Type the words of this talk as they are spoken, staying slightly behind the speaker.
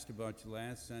About you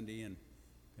last Sunday, and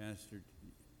Pastor,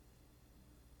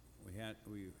 we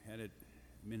had a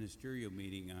ministerial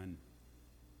meeting on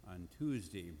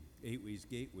Tuesday, 8 Ways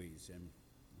Gateways, and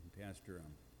Pastor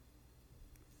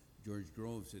George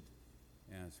Groves had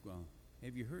asked, "Well,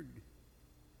 have you heard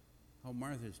how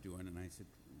Martha's doing?" And I said,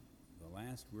 "The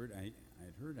last word I'd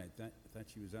heard, I thought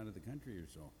she was out of the country or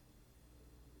so."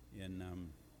 And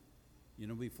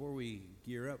before we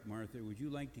gear up, Martha, would you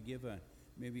like to give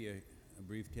maybe a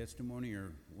brief testimony,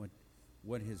 or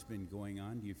what has been going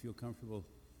on? Do you feel comfortable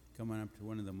coming up to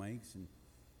one of the mics and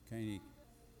kind of,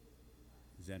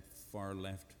 is that far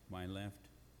left, my left?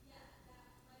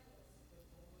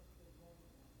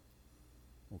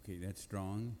 Okay, that's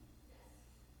strong.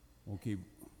 Okay,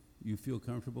 you feel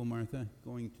comfortable, Martha,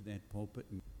 going to that pulpit?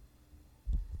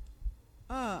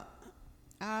 I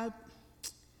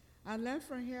left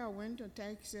from here. I went to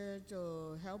Texas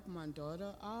to help my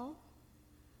daughter out.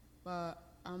 But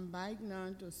I'm back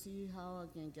now to see how I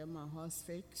can get my house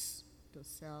fixed to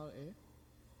sell it.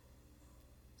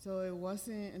 So it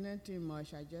wasn't anything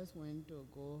much. I just went to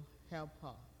go help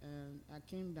her. And I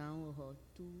came down with her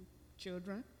 2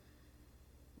 children,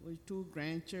 with 2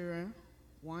 grandchildren,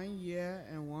 1 year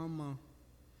and 1 month.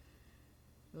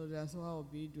 So that's what I'll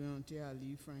be doing until I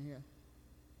leave from here.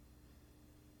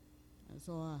 That's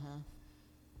all I have.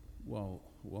 Well,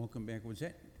 welcome back.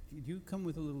 Did you come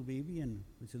with a little baby, and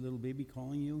was the little baby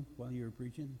calling you while you were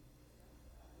preaching?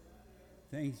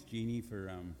 Thanks, Jeannie, for,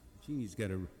 Jeannie's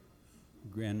got a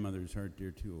grandmother's heart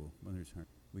there too, mother's heart.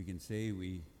 We can say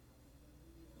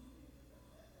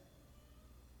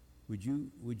would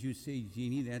you say,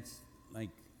 Jeannie, that's like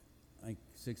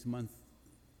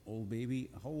 6-month-old baby?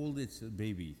 How old is the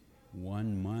baby?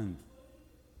 1 month.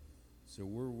 So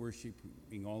we're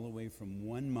worshiping all the way from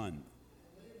 1 month.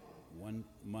 1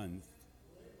 month.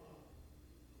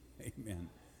 Amen.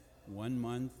 1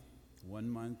 month.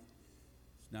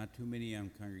 It's not too many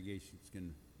congregations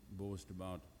can boast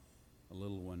about a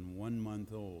little one, 1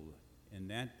 month old.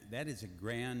 And that is a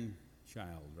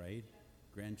grandchild, right?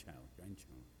 Grandchild.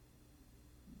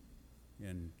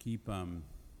 And keep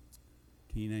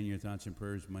Tina in your thoughts and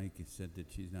prayers. Mike has said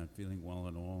that she's not feeling well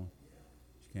at all.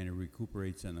 She kind of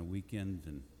recuperates on the weekends,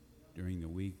 and during the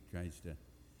week tries to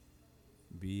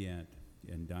be at.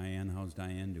 And Diane, how's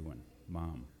Diane doing?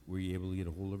 Mom, were you able to get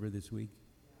a hold of her this week?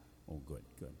 Oh, good.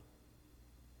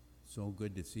 So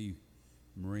good to see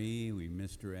Marie. We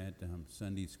missed her at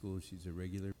Sunday school. She's a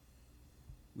regular.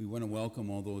 We want to welcome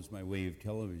all those by way of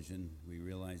television. We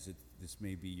realize that this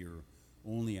may be your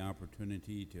only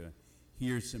opportunity to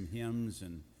hear some hymns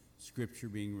and scripture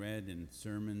being read and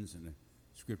sermons and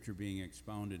scripture being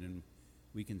expounded, and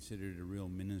we consider it a real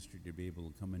ministry to be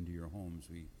able to come into your homes.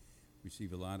 We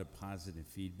receive a lot of positive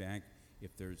feedback.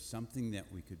 If there's something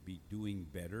that we could be doing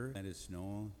better, let us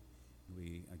know.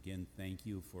 We, again, thank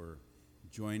you for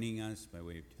joining us by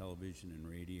way of television and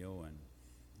radio and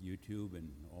YouTube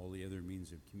and all the other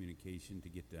means of communication to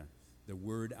get the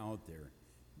word out there.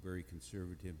 Very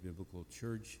conservative biblical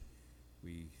church.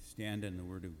 We stand on the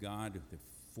Word of God. The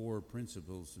 4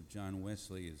 principles of John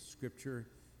Wesley is Scripture,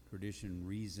 tradition,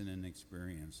 reason, and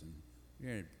experience. And we're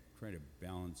going to try to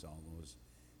balance all those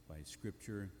by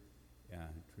Scripture,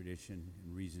 tradition,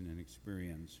 and reason, and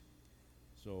experience.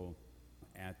 So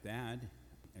at that,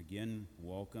 again,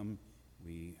 welcome.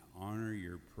 We honor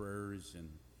your prayers and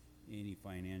any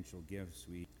financial gifts.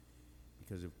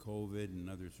 Because of COVID and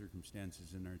other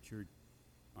circumstances in our church,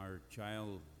 our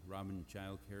Robin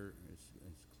Child Care is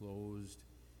closed.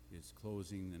 It's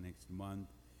closing the next month,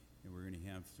 and we're going to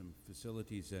have some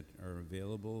facilities that are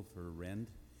available for rent,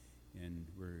 and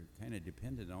we're kind of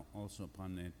dependent also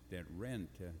upon that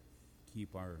rent to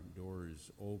keep our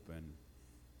doors open.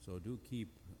 So do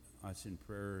keep us in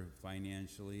prayer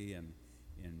financially and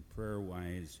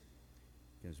prayer-wise,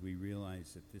 because we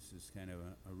realize that this is kind of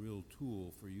a real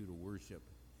tool for you to worship.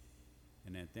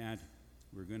 And at that,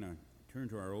 we're going to turn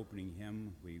to our opening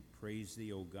hymn. We praise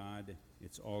thee, O God.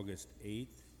 It's August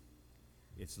 8th.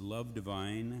 It's Love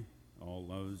Divine, all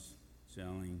loves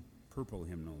selling purple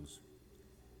hymnals.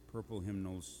 Purple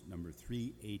hymnals number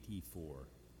 384.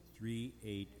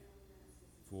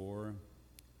 384.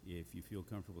 If you feel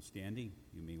comfortable standing,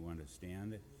 you may want to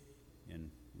stand. And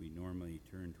we normally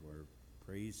turn to our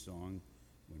praise song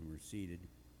when we're seated.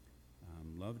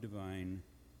 Love Divine,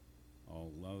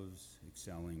 all loves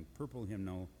excelling. Purple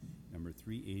hymnal number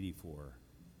 384,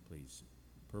 please.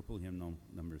 Purple hymnal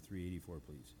number 384,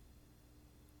 please.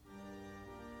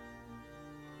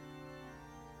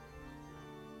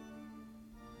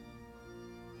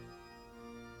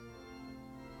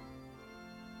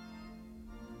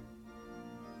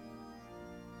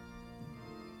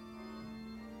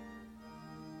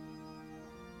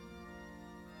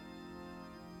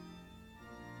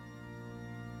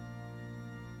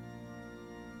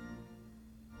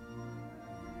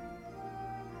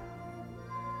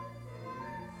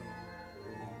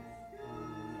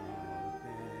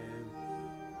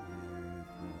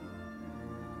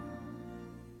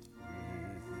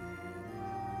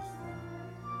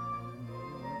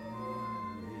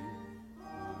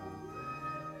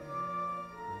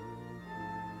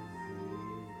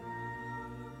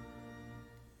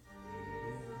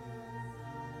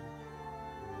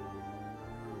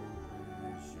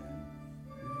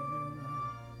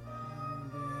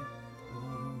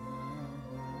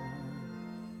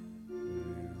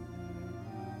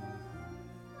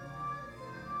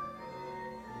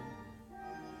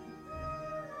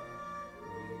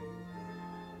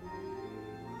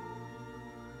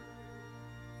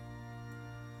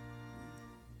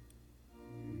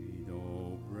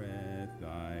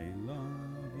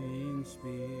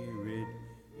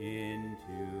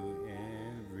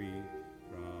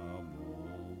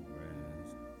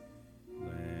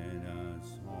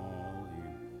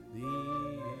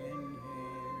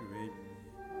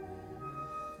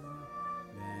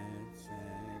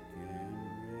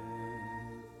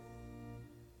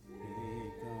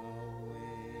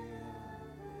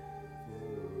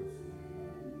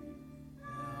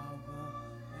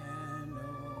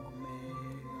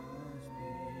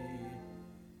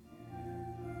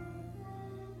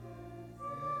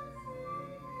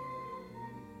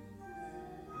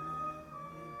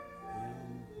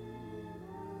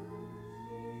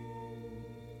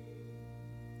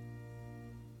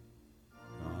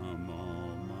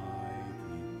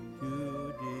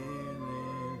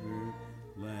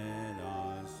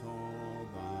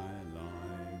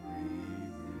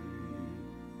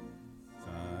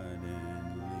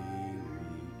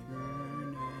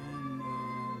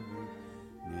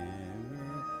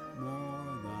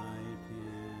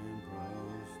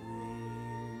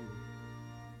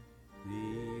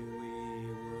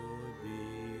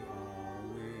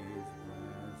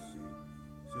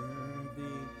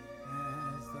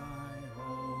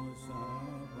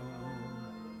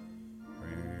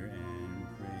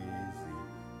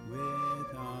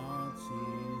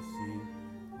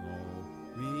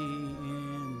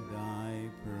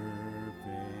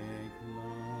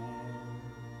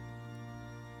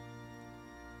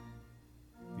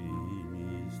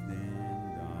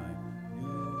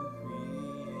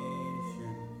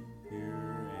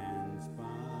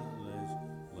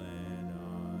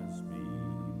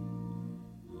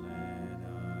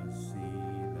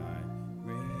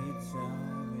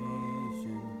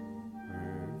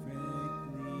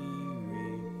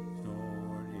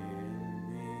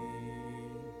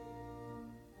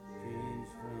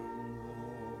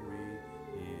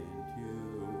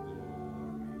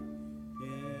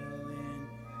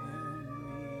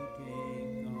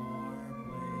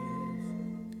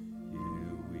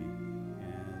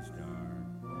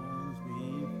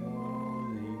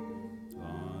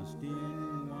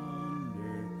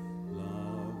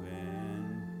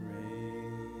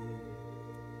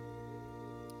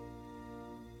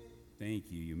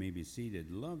 Thank you. You may be seated.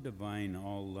 Love divine,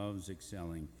 all loves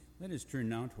excelling. Let us turn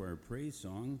now to our praise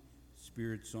song,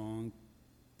 Spirit Song,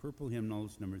 Purple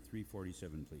Hymnals, number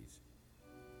 347, please.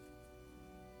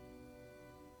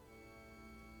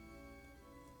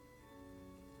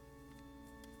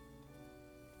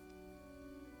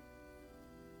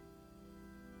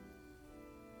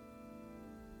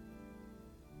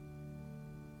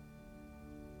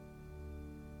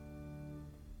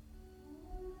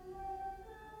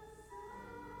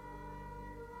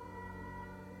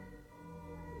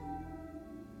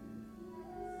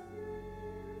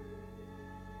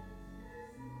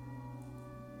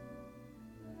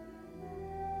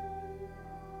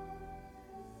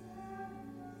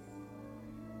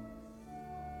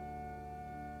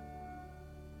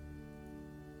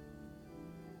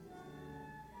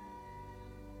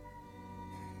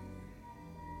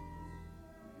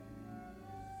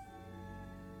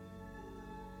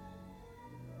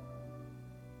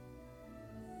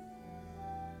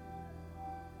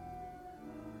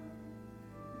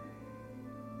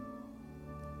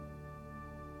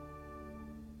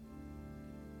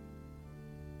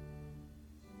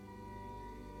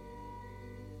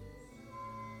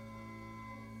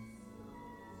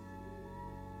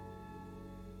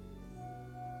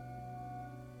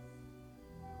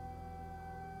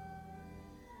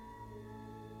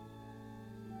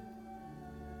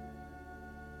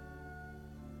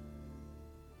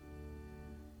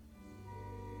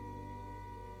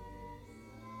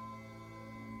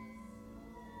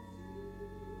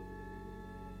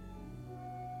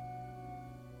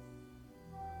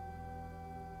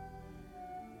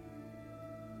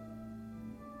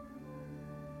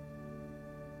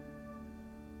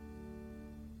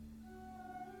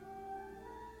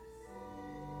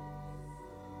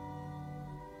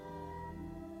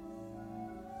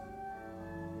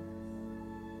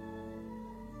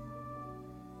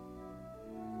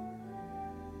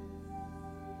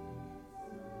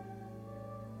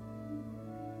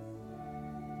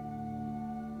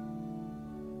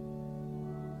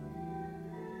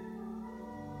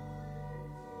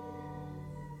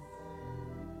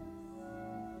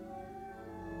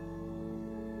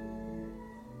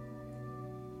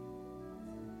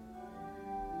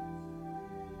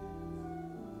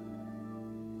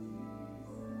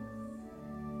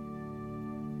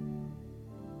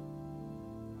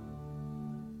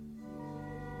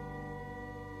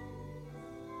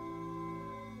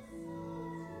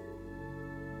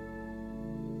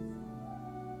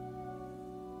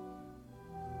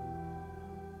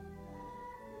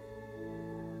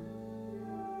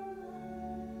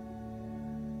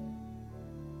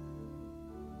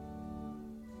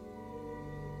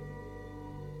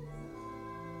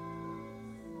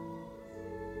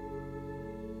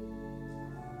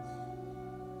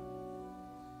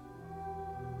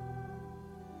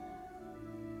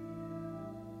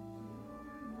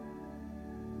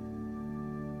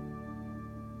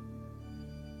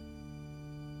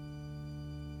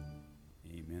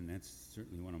 That's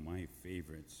certainly one of my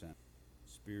favorites,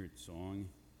 Spirit Song.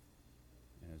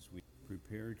 As we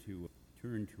prepare to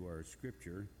turn to our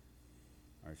scripture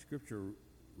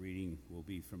reading will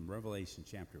be from Revelation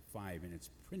chapter 5, and it's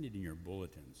printed in your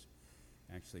bulletins.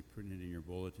 Actually printed in your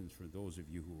bulletins for those of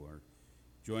you who are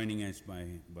joining us by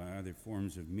other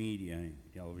forms of media,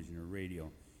 television or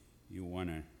radio. You want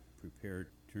to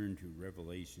turn to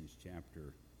Revelation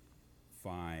chapter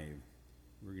 5.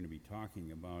 We're going to be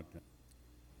talking about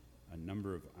a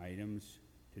number of items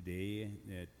today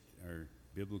that are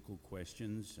biblical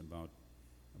questions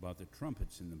about the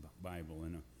trumpets in the Bible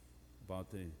and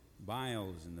about the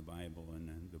vials in the Bible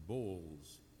and the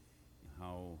bowls,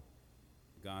 how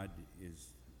God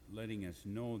is letting us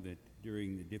know that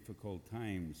during the difficult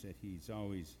times that he's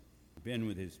always been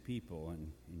with his people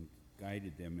and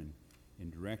guided them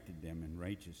and directed them in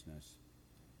righteousness.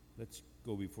 Let's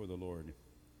go before the Lord.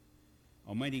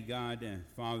 Almighty God,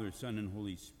 Father, Son, and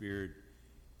Holy Spirit,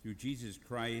 through Jesus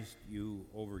Christ you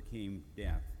overcame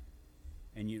death,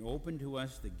 and you opened to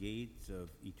us the gates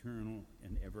of eternal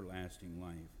and everlasting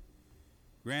life.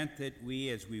 Grant that we,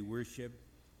 as we worship,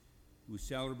 who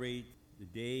celebrate the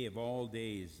day of all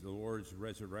days, the Lord's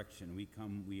resurrection,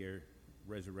 we are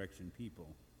resurrection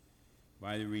people.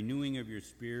 By the renewing of your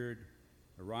Spirit,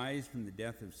 arise from the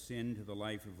death of sin to the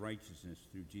life of righteousness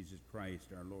through Jesus Christ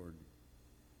our Lord.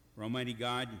 For Almighty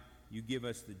God, you give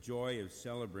us the joy of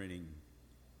celebrating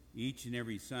each and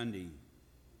every Sunday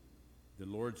the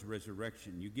Lord's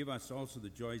resurrection. You give us also the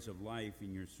joys of life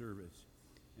in your service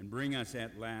and bring us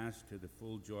at last to the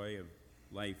full joy of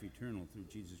life eternal through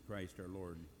Jesus Christ our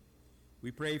Lord.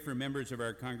 We pray for members of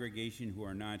our congregation who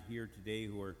are not here today,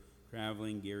 who are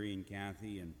traveling, Gary and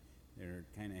Kathy, and they're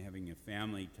kind of having a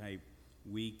family-type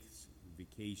week,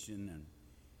 vacation,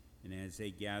 and as they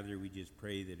gather, we just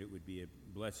pray that it would be a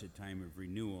blessed time of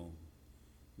renewal.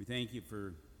 We thank you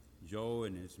for Joe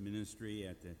and his ministry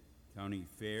at the county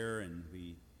fair, and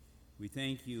we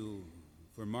thank you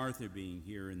for Martha being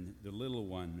here and the little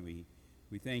one.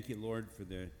 We thank you, Lord, for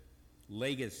the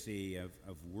legacy of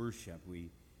worship. We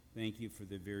thank you for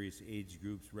the various age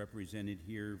groups represented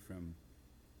here, from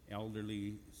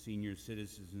elderly, senior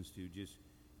citizens to just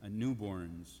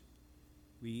newborns.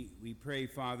 We pray,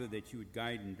 Father, that you would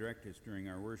guide and direct us during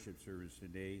our worship service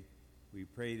today. We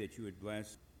pray that you would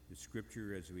bless the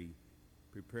scripture as we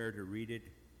prepare to read it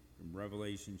from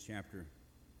Revelation chapter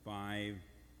 5,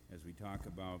 as we talk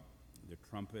about the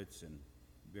trumpets and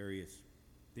various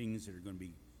things that are going to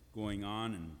be going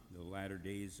on in the latter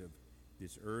days of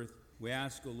this earth. We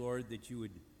ask, O Lord, that you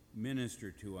would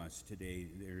minister to us today.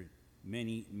 There are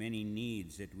many, many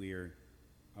needs that we are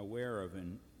aware of,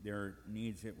 and there are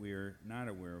needs that we are not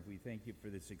aware of. We thank you for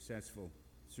the successful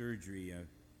surgery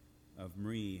of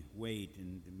Marie Waite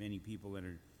and the many people that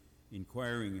are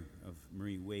inquiring of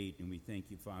Marie Waite, and we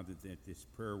thank you, Father, that this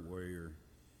prayer warrior,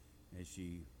 as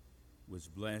she was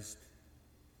blessed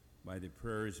by the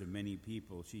prayers of many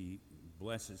people, she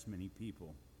blesses many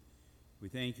people. We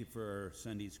thank you for our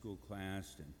Sunday school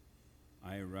class and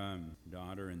Ira and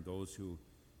daughter and those who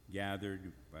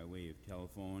gathered by way of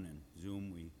telephone and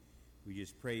Zoom. We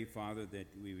just pray, Father, that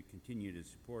we would continue to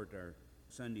support our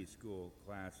Sunday school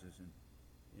classes and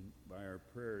by our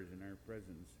prayers and our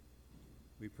presence.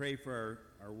 We pray for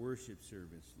our worship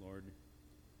service, Lord.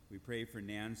 We pray for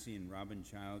Nancy and Robin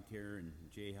Childcare and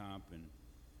J-Hop, and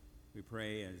we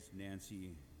pray as Nancy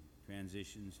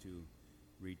transitions to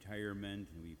retirement,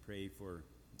 and we pray for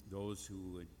those who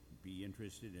would be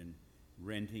interested in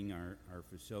renting our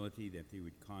facility, that they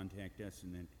would contact us,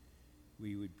 and that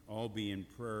we would all be in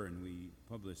prayer, and we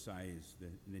publicize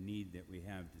the need that we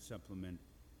have to supplement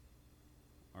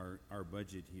our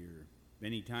budget here.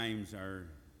 Many times our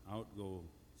outgo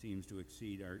seems to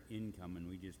exceed our income, and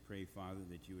we just pray, Father,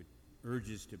 that you would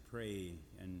urge us to pray,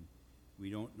 and we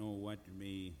don't know what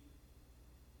the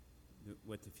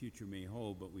future may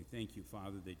hold, but we thank you,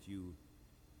 Father, that you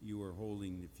are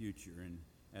holding the future, and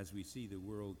as we see the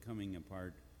world coming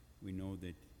apart, we know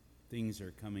that things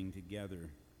are coming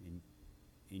together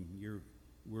in your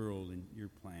world and your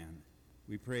plan.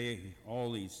 We pray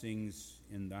all these things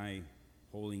in thy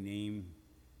holy name,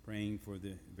 praying for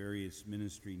the various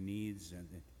ministry needs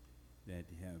that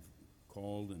have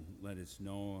called and let us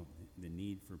know the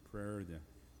need for prayer.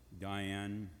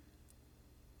 Diane,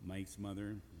 Mike's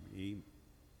mother,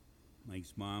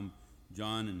 Mike's mom,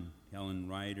 John and Helen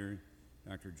Ryder,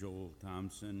 Dr. Joel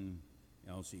Thompson,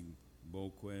 Elsie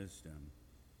Boquist,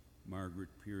 Margaret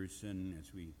Pearson,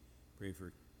 as we pray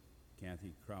for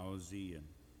Kathy Krause and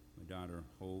my daughter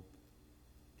Hope,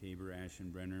 Tabor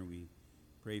Ashenbrenner. We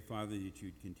pray, Father, that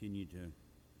you'd continue to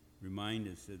remind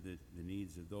us of the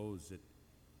needs of those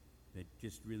that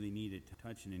just really need a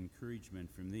touch and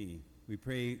encouragement from thee. We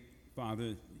pray,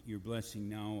 Father, your blessing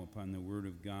now upon the word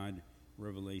of God,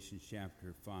 Revelation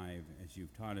chapter 5, as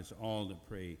you've taught us all to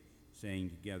pray, saying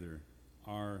together,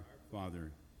 Our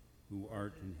Father, who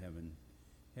art in heaven,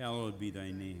 hallowed be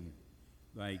thy name.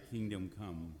 Thy kingdom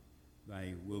come,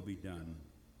 thy will be done,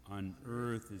 on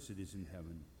earth as it is in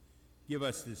heaven. Give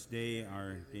us this day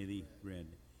our daily bread,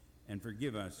 and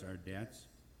forgive us our debts,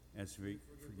 as we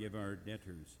forgive our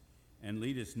debtors. And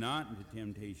lead us not into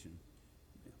temptation,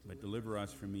 but deliver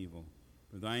us from evil.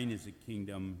 For thine is the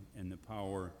kingdom, and the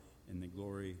power, and the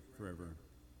glory forever.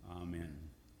 Amen.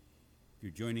 If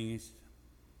you're joining us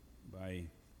by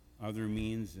other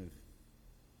means of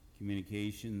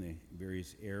communication, the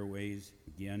various airways,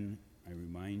 again, I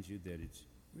remind you that it's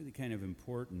really kind of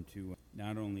important to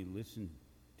not only listen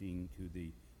to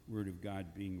the Word of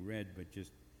God being read, but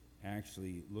just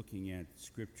actually looking at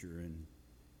Scripture and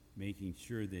making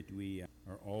sure that we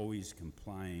are always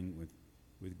complying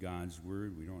with God's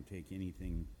Word. We don't take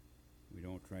anything, we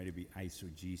don't try to be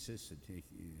eisegesis,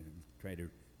 try to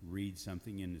read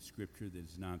something in the Scripture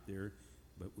that's not there,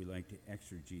 but we like to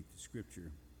exegete the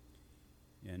Scripture.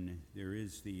 And there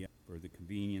is for the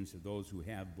convenience of those who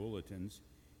have bulletins,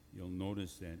 you'll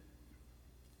notice that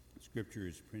Scripture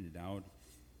is printed out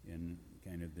in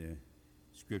kind of the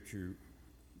Scripture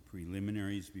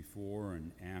preliminaries before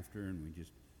and after, and we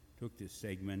just took this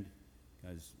segment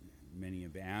because many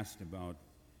have asked about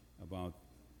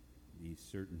these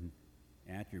certain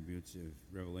attributes of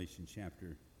Revelation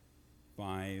chapter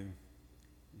 5.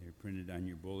 They're printed on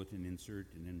your bulletin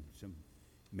insert, and then some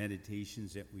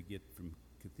meditations that we get from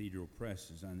Cathedral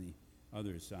Press is on the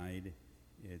other side.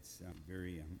 It's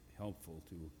very helpful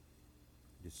to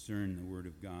discern the Word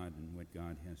of God and what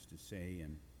God has to say,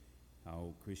 and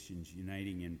how Christians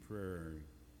uniting in prayer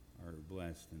are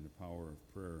blessed in the power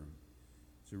of prayer.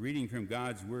 So reading from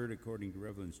God's Word according to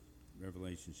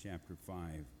Revelation chapter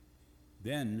 5.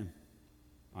 Then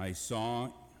I saw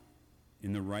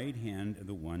in the right hand of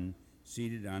the one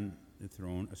seated on the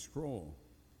throne a scroll.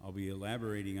 I'll be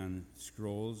elaborating on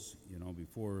scrolls.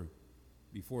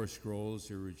 Before scrolls,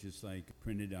 they were just like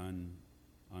printed on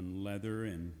leather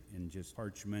and just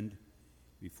parchment.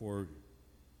 Before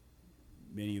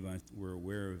many of us were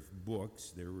aware of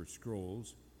books, there were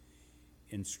scrolls.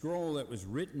 And scroll that was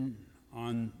written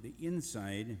on the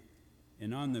inside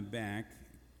and on the back,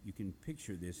 you can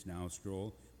picture this now,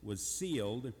 scroll, was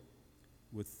sealed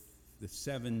with the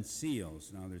 7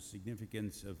 seals. Now, there's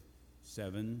significance of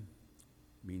 7,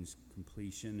 means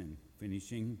completion and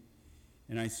finishing.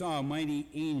 And I saw a mighty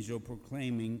angel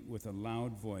proclaiming with a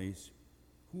loud voice,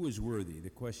 "Who is worthy?" The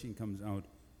question comes out,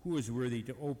 who is worthy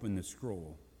to open the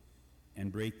scroll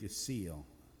and break the seal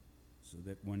so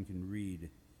that one can read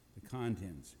the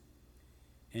contents?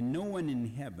 And no one in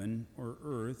heaven or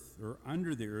earth or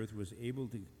under the earth was able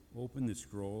to open the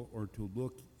scroll or to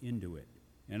look into it.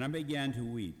 And I began to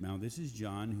weep. Now, this is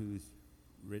John, who's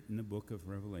written the book of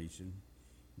Revelation.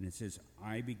 And it says,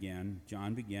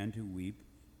 John began to weep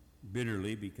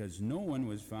bitterly because no one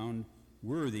was found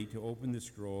worthy to open the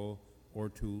scroll or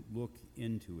to look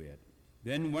into it.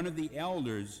 Then one of the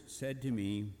elders said to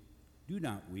me, "Do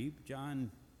not weep,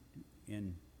 John,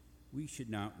 and we should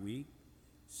not weep.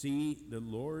 See, the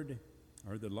Lord,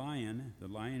 or the lion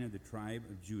of the tribe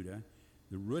of Judah,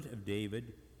 the root of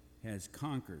David, has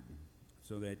conquered,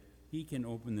 so that he can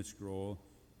open the scroll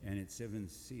and its 7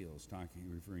 seals,"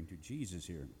 referring to Jesus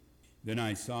here. Then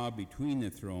I saw between the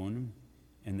throne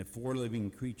and the 4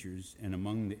 living creatures and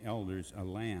among the elders a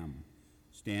lamb,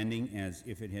 standing as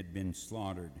if it had been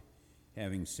slaughtered,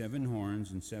 having 7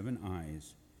 horns and 7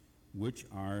 eyes, which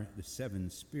are the 7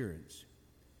 spirits,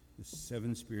 the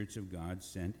 7 spirits of God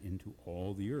sent into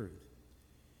all the earth.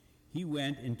 He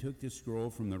went and took the scroll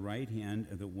from the right hand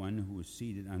of the one who was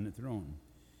seated on the throne.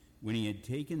 When he had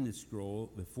taken the scroll,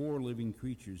 the 4 living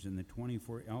creatures and the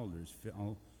 24 elders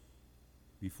fell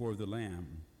before the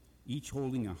Lamb, each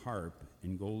holding a harp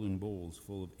and golden bowls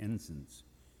full of incense,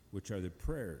 which are the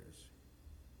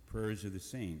prayers of the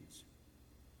saints.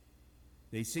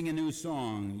 They sing a new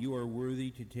song, "You are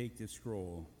worthy to take the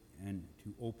scroll and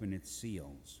to open its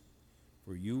seals.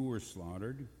 For you were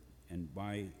slaughtered, and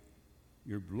by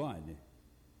your blood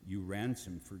you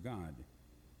ransomed for God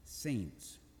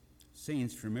saints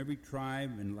from every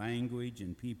tribe and language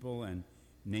and people and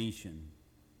nation.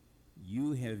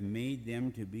 You have made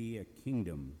them to be a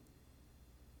kingdom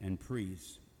and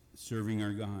priests serving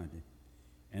our God,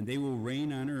 and they will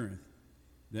reign on earth."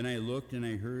 Then I looked and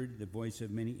I heard the voice of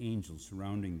many angels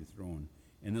surrounding the throne,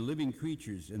 and the living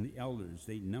creatures and the elders.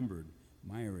 They numbered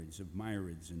myriads of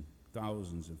myriads and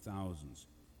thousands of thousands,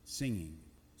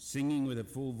 singing with a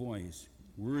full voice,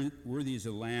 "Worthy is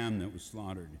the Lamb that was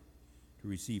slaughtered to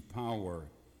receive power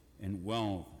and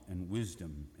wealth and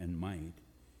wisdom and might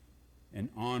and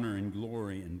honor and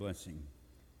glory and blessing."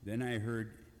 Then I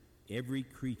heard every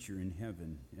creature in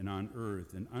heaven and on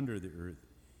earth and under the earth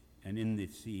and in the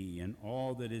sea and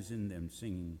all that is in them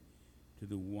singing to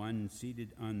the one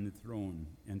seated on the throne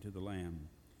and to the Lamb,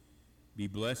 "Be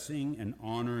blessing and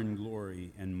honor and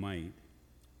glory and might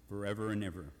forever and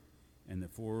ever." And the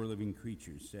 4 living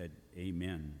creatures said,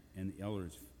 "Amen." And the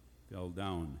elders fell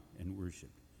down and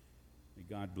worshiped. May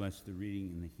God bless the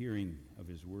reading and the hearing of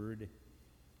his word.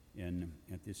 And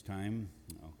at this time,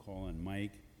 I'll call on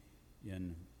Mike.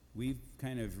 And we've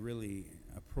kind of really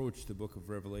approached the book of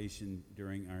Revelation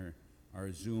during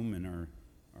our Zoom and our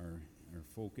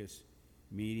focus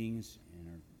meetings and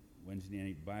our Wednesday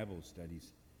night Bible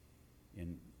studies.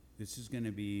 And this is going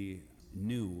to be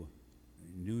new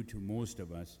to most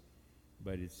of us,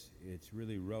 but it's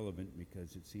really relevant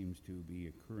because it seems to be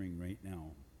occurring right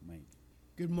now. Mike.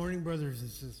 Good morning, brothers and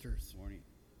sisters. Morning.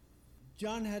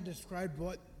 John had described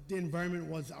what the environment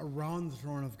was around the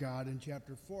throne of God in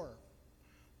chapter 4.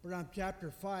 But on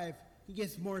chapter 5, he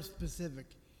gets more specific.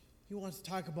 He wants to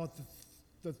talk about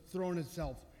the throne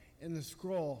itself and the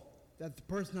scroll that the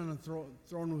person on the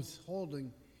throne was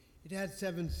holding. It had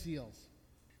 7 seals.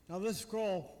 Now, this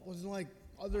scroll wasn't like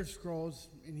other scrolls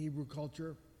in Hebrew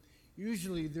culture.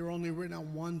 Usually, they're only written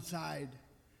on one side.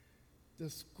 The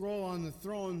scroll on the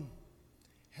throne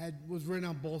was written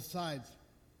on both sides.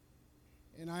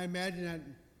 And I imagine that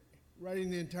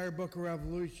writing the entire book of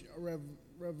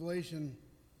Revelation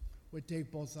would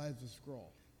take both sides of the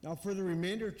scroll. Now, for the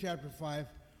remainder of chapter 5,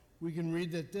 we can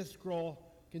read that this scroll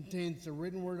contains the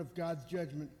written word of God's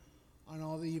judgment on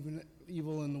all the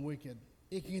evil and the wicked.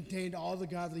 It contained all the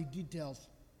godly details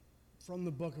from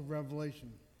the book of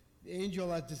Revelation. The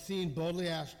angel at the scene boldly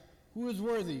asked, "Who is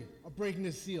worthy of breaking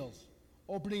the seals,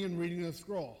 opening and reading the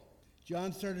scroll?"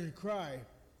 John started to cry.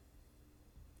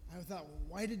 I thought,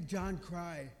 why did John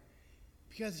cry?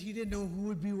 Because he didn't know who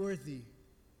would be worthy.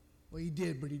 Well, he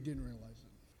did, but he didn't realize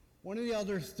it. One of the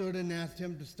elders stood and asked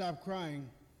him to stop crying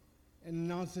and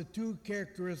announced the two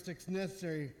characteristics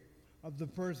necessary of the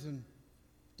person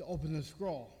to open the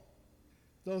scroll.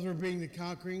 Those were being the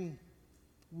conquering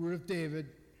root of David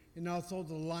and also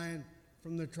the lion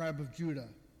from the tribe of Judah.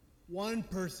 One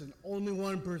person, only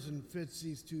one person fits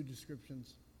these two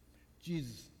descriptions.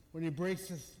 Jesus. When he breaks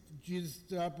this, Jesus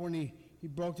stood up when he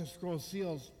broke the scroll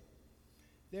seals.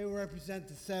 They represent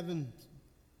the seven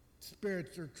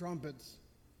spirits or trumpets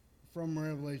from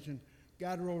Revelation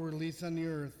God will release on the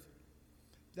earth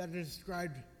that are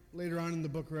described later on in the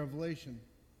book of Revelation.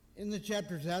 In the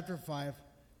chapters after 5,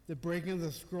 the breaking of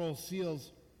the scroll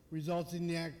seals results in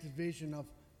the activation of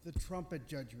the trumpet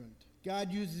judgment.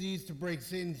 God uses these to break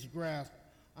Satan's grasp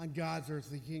on God's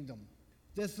earthly kingdom.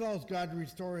 This allows God to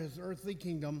restore his earthly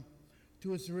kingdom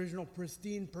to its original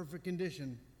pristine, perfect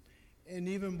condition, and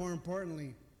even more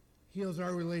importantly, heals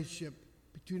our relationship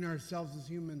between ourselves as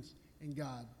humans and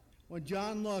God. When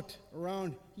John looked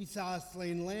around, he saw a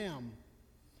slain lamb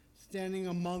standing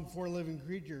among 4 living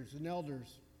creatures and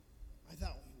elders. I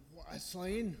thought, a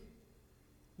slain?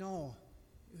 No,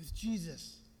 it was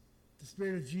Jesus, the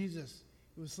Spirit of Jesus.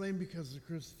 It was slain because of the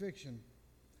crucifixion.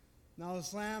 Now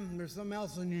this lamb, there's something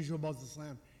else unusual about this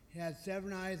lamb. It had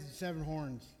 7 eyes and 7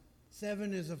 horns.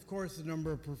 7 is, of course, the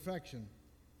number of perfection.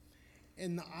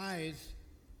 And the eyes,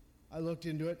 I looked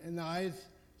into it, and the eyes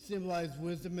symbolize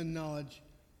wisdom and knowledge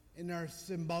and are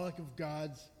symbolic of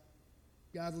God's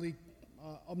godly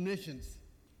omniscience.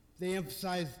 They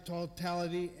emphasize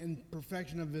totality and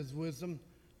perfection of his wisdom,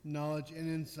 knowledge, and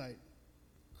insight.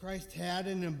 Christ had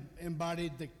and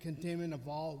embodied the containment of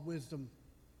all wisdom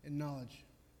and knowledge.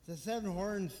 The 7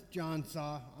 horns John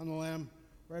saw on the lamb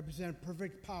represent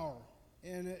perfect power.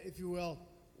 And if you will,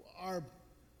 our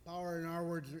power in our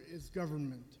words is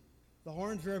government. The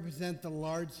horns represent the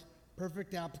Lord's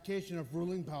perfect application of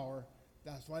ruling power.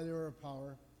 That's why they were a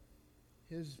power.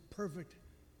 His perfect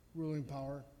ruling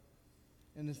power.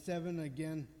 And the 7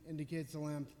 again indicates the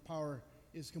lamb's power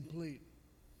is complete.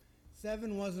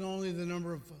 7 wasn't only the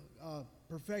number of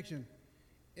perfection,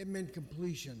 it meant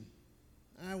completion.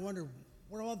 And I wonder,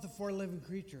 what about the 4 living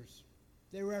creatures?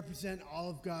 They represent all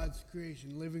of God's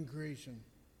creation, living creation.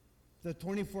 The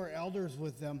 24 elders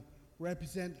with them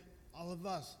represent all of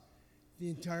us, the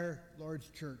entire Lord's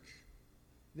church.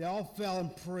 They all fell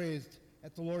and praised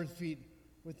at the Lord's feet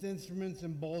with instruments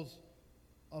and bowls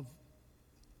of,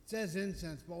 it says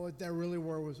incense, but what that really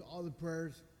were was all the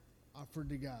prayers offered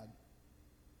to God.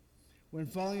 When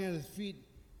falling at his feet,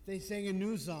 they sang a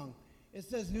new song. It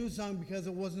says new song because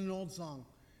it wasn't an old song.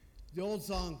 The old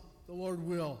song, the Lord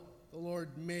will, the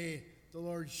Lord may, the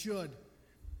Lord should.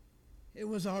 It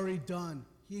was already done.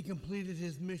 He completed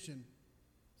his mission.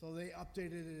 So they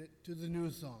updated it to the new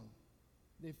song.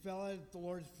 They fell at the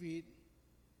Lord's feet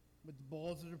with the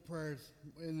bowls of the prayers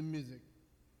and the music.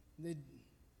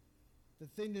 The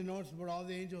thing to notice about all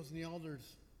the angels and the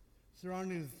elders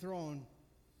surrounding the throne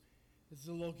is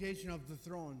the location of the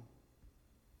throne.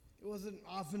 It wasn't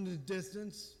off in the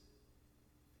distance.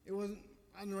 It wasn't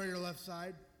on the right or left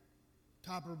side,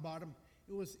 top or bottom.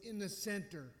 It was in the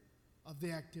center of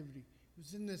the activity. It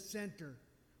was in the center,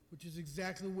 which is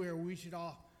exactly where we should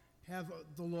all have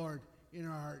the Lord in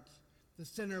our hearts, the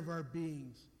center of our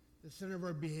beings, the center of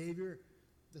our behavior,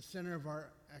 the center of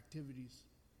our activities.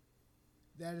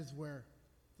 That is where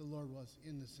the Lord was,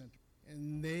 in the center.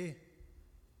 And they,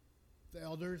 the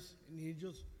elders and the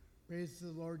angels, praise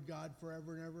the Lord God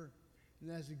forever and ever. And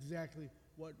that's exactly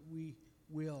what we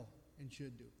will and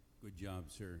should do. Good job,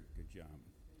 sir. Good job.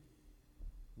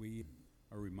 We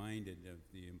are reminded of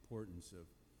the importance of,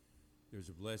 there's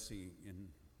a blessing in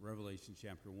Revelation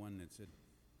chapter 1 that said,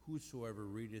 whosoever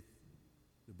readeth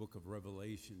the book of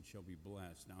Revelation shall be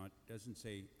blessed. Now, it doesn't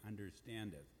say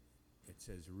understandeth. It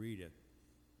says readeth.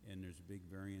 And there's a big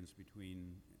variance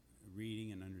between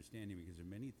reading and understanding, because there are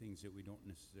many things that we don't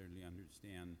necessarily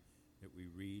understand that we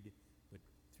read, but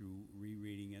through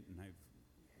rereading it, and I've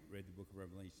read the book of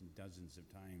Revelation dozens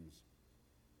of times,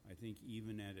 I think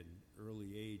even at an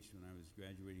early age, when I was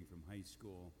graduating from high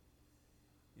school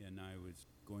and I was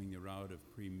going the route of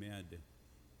pre-med,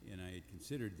 and I had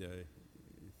considered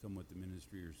somewhat the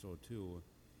ministry or so too,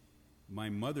 my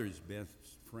mother's best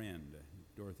friend,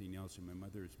 Dorothy Nelson, my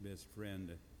mother's best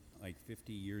friend, like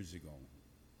 50 years ago,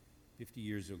 50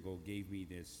 years ago gave me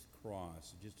this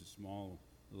cross, just a small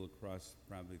little cross,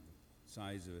 probably the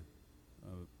size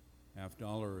of $50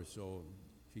 or so.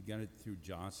 She got it through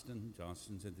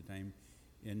Jostens at the time,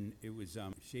 and it was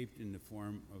shaped in the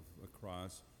form of a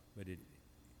cross, but it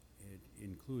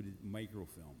included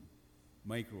microfilm.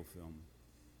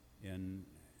 And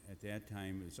at that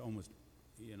time, it was almost,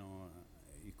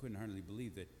 you couldn't hardly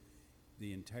believe that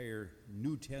the entire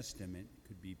New Testament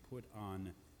could be put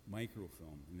on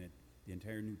microfilm, and that the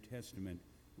entire New Testament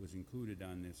was included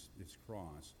on this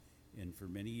cross. And for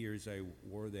many years I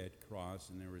wore that cross,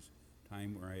 and there was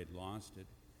time where I had lost it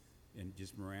and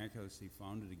just miraculously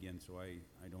found it again, so I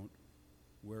don't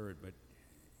wear it. But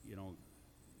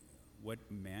what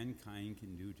mankind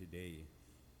can do today,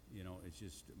 it's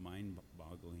just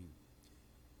mind-boggling.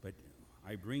 But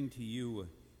I bring to you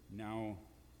now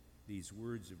these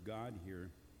words of God here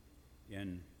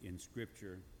in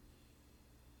Scripture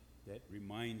that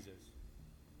reminds us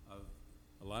of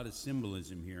a lot of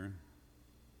symbolism here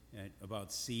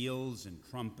about seals and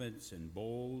trumpets and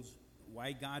bowls.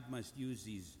 Why God must use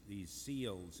these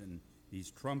seals and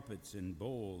these trumpets and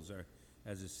bowls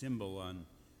as a symbol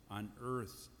on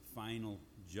earth's final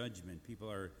judgment.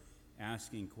 People are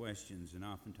asking questions, and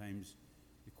oftentimes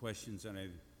the questions that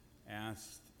I've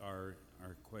asked are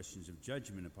questions of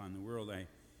judgment upon the world.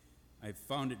 I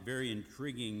found it very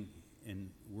intriguing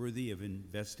and worthy of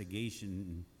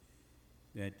investigation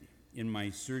that in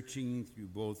my searching through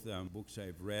both books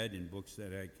I've read and books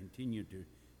that I continue to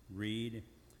read,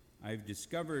 I've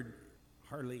discovered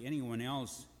hardly anyone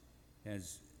else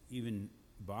has even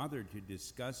bothered to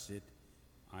discuss it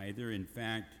either. In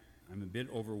fact, I'm a bit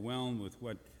overwhelmed with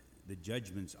what the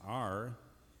judgments are,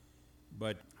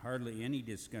 but hardly any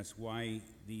discuss why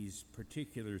these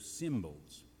particular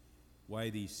symbols, why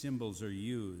these symbols are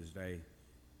used. I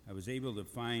was able to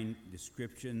find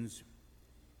descriptions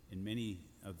in many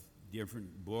of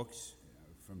different books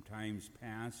from times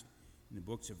past, in the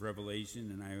books of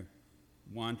Revelation, and I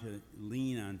want to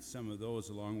lean on some of those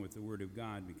along with the Word of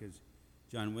God, because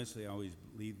John Wesley always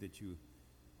believed that you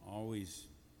always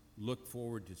look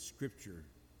forward to Scripture,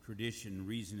 tradition,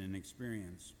 reason, and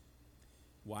experience.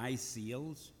 Why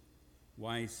seals?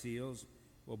 Why seals?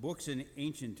 Well, books in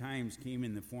ancient times came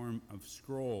in the form of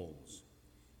scrolls.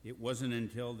 It wasn't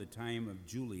until the time of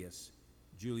Julius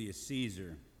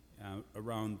Caesar,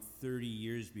 around 30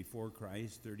 years before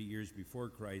Christ,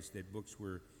 that books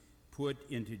were put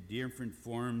into different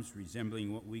forms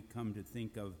resembling what we come to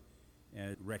think of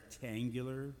as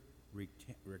rectangular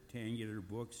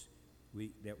books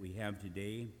that we have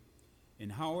today.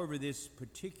 And however, this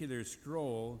particular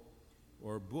scroll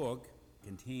or book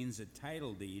contains a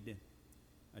title deed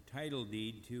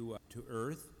to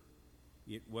earth.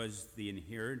 It was the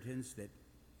inheritance that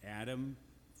Adam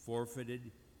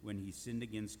forfeited when he sinned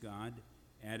against God.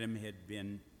 Adam had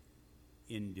been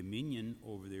in dominion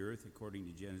over the earth according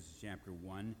to Genesis chapter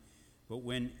 1. But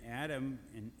when Adam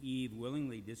and Eve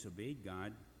willingly disobeyed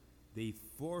God, they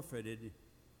forfeited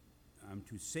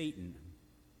to Satan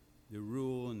the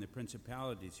rule and the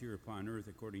principalities here upon earth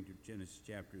according to Genesis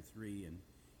chapter 3 and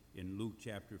in Luke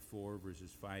chapter 4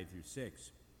 verses 5 through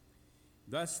 6.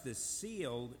 Thus the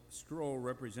sealed scroll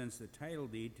represents the title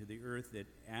deed to the earth that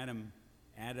Adam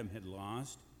had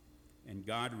lost and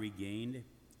God regained.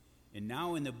 And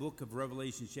now in the book of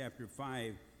Revelation chapter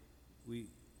 5, we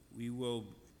will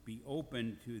be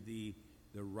open to the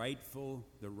rightful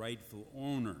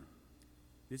owner.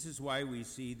 This is why we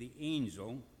see the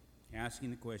angel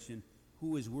asking the question,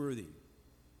 who is worthy?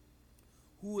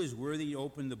 Who is worthy to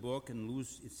open the book and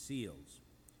loose its seals?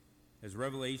 As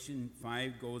Revelation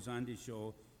 5 goes on to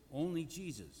show, only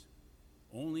Jesus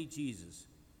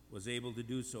was able to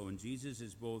do so. And Jesus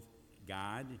is both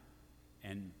God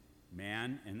and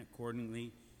man, and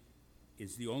accordingly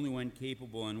is the only one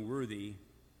capable and worthy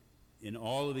in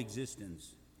all of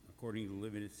existence, according to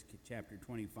Leviticus chapter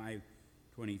 25,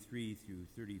 23 through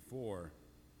 34,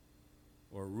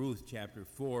 or Ruth chapter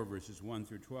 4, verses 1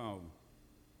 through 12,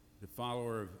 the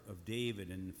follower of David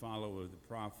and the follower of the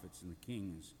prophets and the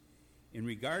kings. In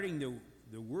regarding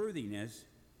the worthiness,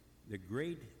 the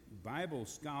great Bible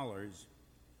scholars,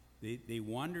 they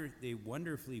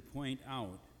wonderfully point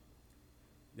out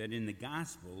that in the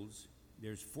Gospels,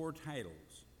 there's four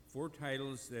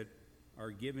titles that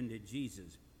are given to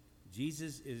Jesus.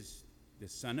 Jesus is the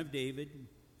son of David.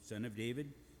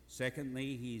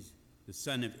 Secondly, he's the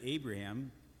son of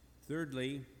Abraham.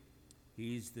 Thirdly,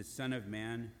 he's the Son of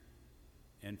Man.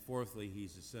 And fourthly,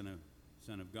 he's the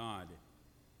Son of God.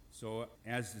 So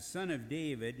as the son of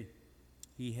David,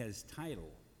 he has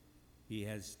title. He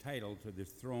has title to the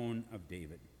throne of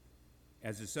David.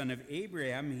 As the son of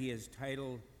Abraham, he has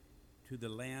title to the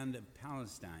land of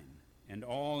Palestine, and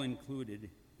all included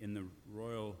in the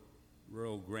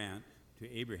royal grant to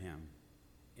Abraham.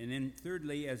 And then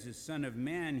thirdly, as the Son of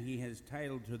Man, he has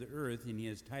title to the earth, and he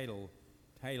has title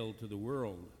to the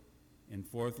world. And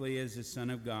fourthly, as the Son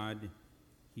of God,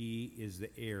 he is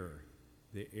the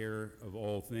heir of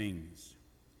all things.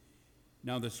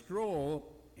 Now the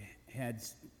scroll had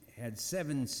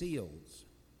 7 seals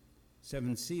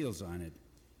on it.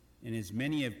 And as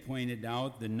many have pointed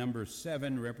out, the number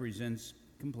 7 represents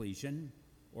completion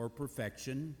or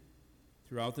perfection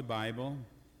throughout the Bible.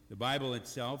 The Bible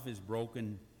itself is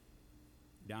broken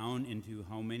down into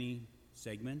how many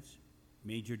segments?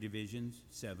 Major divisions,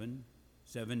 7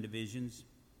 divisions.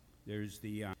 There's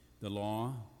the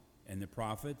law and the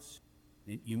prophets.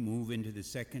 Then you move into the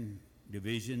second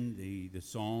division, the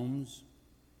Psalms.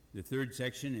 The third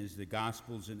section is the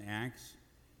Gospels and Acts.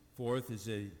 Fourth is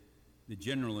the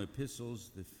general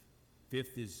epistles. The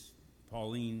fifth is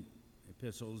Pauline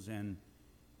epistles, and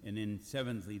then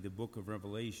seventhly, the book of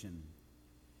Revelation.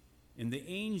 And the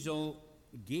angel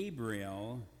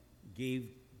Gabriel gave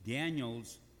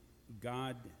God's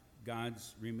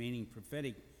remaining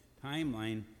prophetic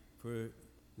timeline for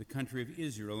the country of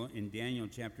Israel in Daniel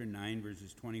chapter 9,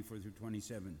 verses 24 through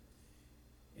 27.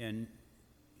 And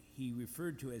he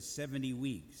referred to as 70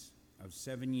 weeks of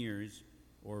 7 years,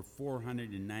 or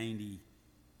 490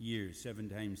 years, 7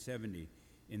 times 70.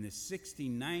 In the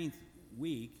 69th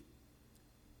week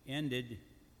ended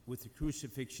with the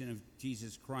crucifixion of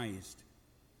Jesus Christ,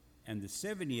 and the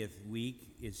 70th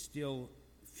week is still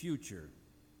future.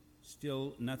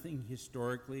 Still nothing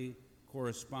historically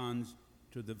corresponds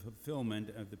to the fulfillment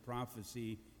of the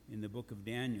prophecy in the book of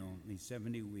Daniel, these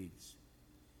 70 weeks.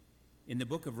 In the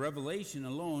book of Revelation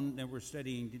alone that we're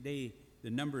studying today,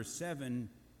 the number 7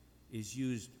 is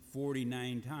used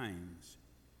 49 times.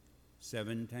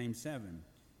 7 times 7.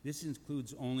 This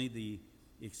includes only the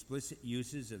explicit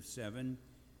uses of 7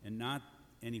 and not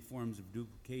any forms of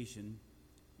duplication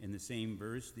in the same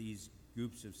verse. These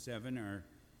groups of 7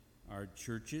 are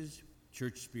churches,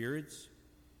 church spirits.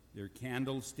 They're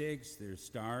candlesticks, there's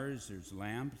stars, there's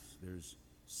lamps, there's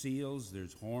seals,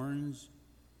 there's horns,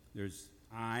 there's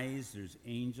eyes, there's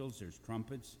angels, there's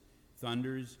trumpets,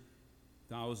 thunders,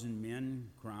 1,000 men,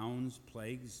 crowns,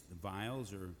 plagues, the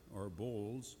vials or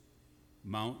bowls,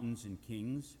 mountains and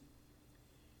kings.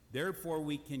 Therefore,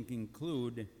 we can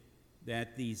conclude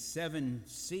that these 7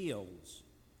 seals,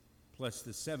 plus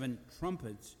the 7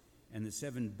 trumpets and the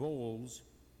 7 bowls,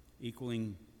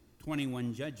 equaling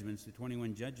 21 judgments, the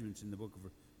 21 judgments in the book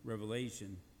of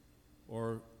Revelation,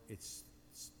 or it's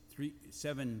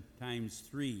 7 times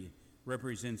 3,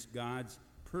 represents God's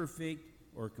perfect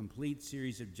or complete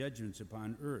series of judgments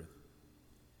upon earth.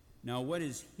 Now, what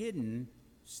is hidden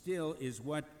still is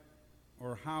what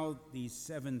or how these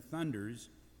 7 thunders,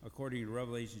 according to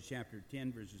Revelation chapter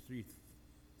 10, verses 3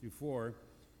 through 4,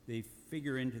 they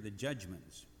figure into the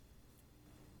judgments.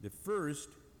 The first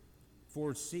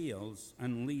 4 seals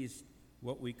unleashed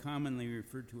what we commonly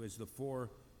refer to as the 4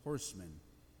 horsemen.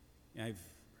 I've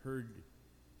heard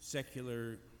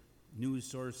secular news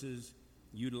sources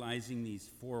utilizing these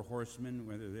 4 horsemen,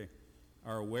 whether they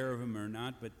are aware of them or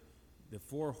not, but the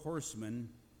 4 horsemen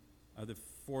of the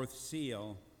 4th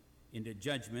seal into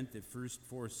judgment, the first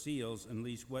 4 seals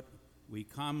unleash what we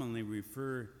commonly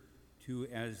refer to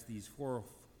as these 4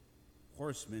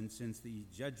 horsemen, since the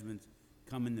judgments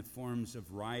come in the forms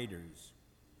of riders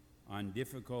on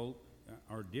difficult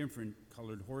or different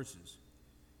colored horses.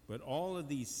 But all of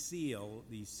these seal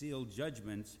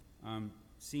judgments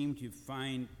seem to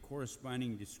find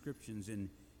corresponding descriptions in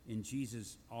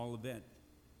Jesus' Olivet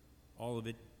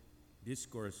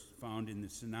discourse found in the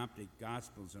synoptic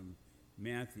Gospels of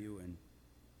Matthew and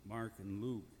Mark and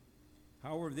Luke.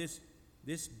 However,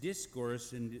 this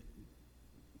discourse and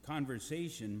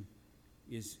conversation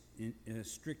is in a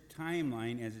strict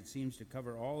timeline, as it seems to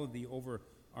cover all of the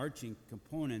overarching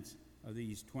components of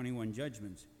these 21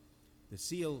 judgments. The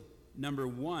seal number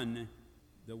 1,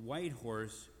 the white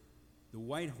horse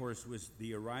was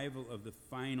the arrival of the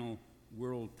final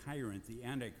world tyrant, the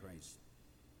Antichrist.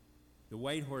 The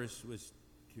white horse was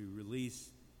to release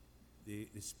the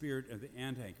spirit of the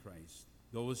Antichrist,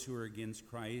 those who are against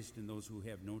Christ and those who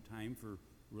have no time for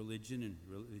religion and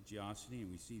religiosity.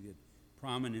 And we see that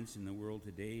prominence in the world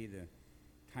today, the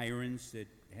tyrants that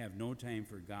have no time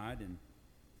for God and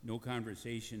no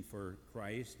conversation for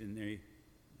Christ, and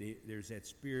there's that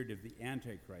spirit of the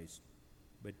Antichrist.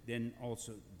 But then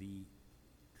also the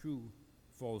true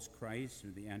false Christ,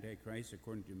 or the Antichrist,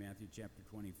 according to Matthew chapter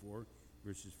 24,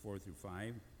 verses 4 through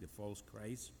 5, the false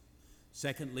Christ.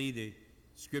 Secondly, the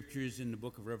scriptures in the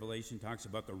book of Revelation talks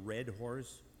about the red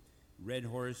horse. red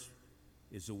horse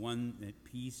is the one that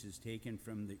peace is taken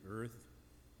from the earth,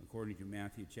 according to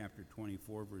Matthew chapter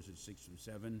 24, verses 6 through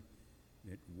 7,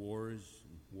 that wars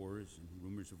and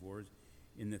rumors of wars.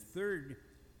 And the third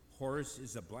horse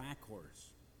is a black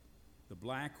horse. The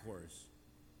black horse,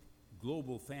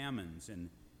 global famines and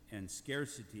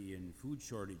scarcity and food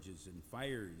shortages and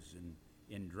fires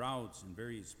and droughts in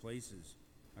various places,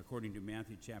 according to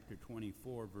Matthew chapter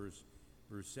 24, verse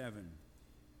 7.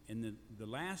 And the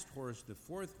last horse, the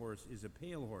fourth horse, is a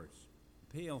pale horse.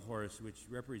 A pale horse, which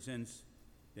represents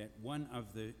that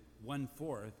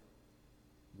one-fourth,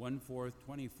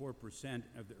 24%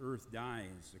 of the earth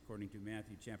dies, according to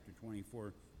Matthew chapter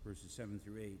 24, verses 7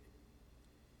 through 8.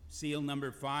 Seal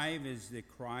number 5 is the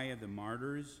cry of the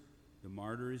martyrs who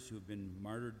have been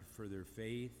martyred for their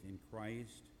faith in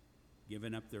Christ,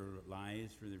 given up their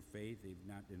lives for their faith. They've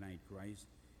not denied Christ,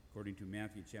 according to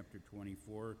Matthew chapter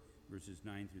 24, verses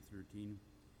 9 through 13.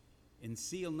 And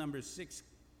seal number 6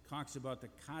 talks about the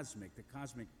cosmic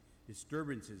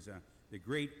disturbances, the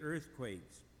great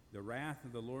earthquakes. The wrath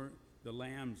of the Lord, the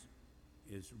lambs,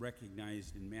 is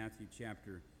recognized in Matthew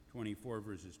chapter 24,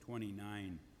 verses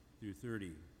 29 through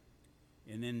 30.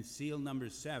 And then seal number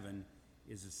 7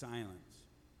 is the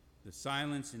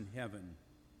silence in heaven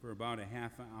for about a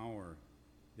half an hour.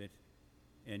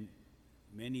 And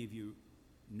many of you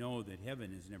know that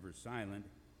heaven is never silent.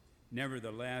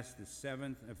 Nevertheless, the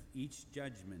seventh of each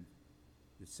judgment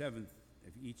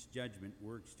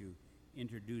works to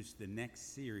introduce the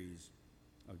next series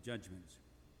of judgments.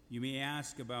 You may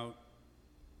ask about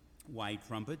why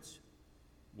trumpets?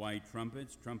 Why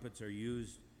trumpets? Trumpets are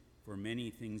used for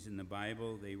many things in the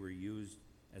Bible. They were used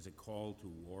as a call to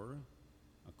war,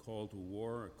 a call to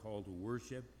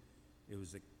worship. It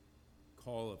was a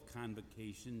call of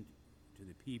convocation to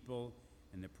the people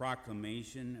and the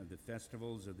proclamation of the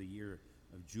festivals of the year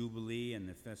of Jubilee and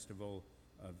the festival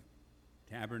of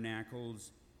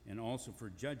Tabernacles, and also for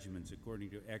judgments according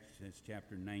to Exodus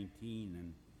chapter 19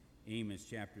 and Amos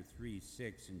chapter 3,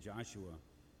 6, and Joshua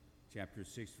chapter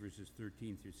 6, verses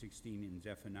 13 through 16, and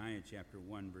Zephaniah chapter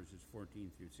 1, verses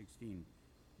 14 through 16.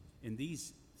 And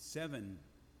these seven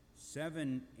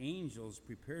angels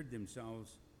prepared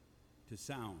themselves to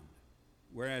sound,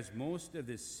 whereas most of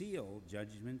the seal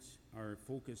judgments are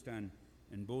focused on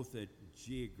both the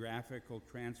geographical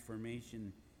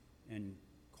transformation and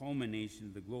culmination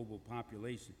of the global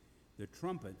population. The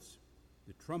trumpet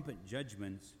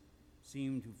judgments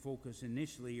seem to focus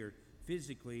initially or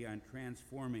physically on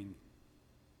transforming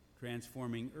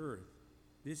earth.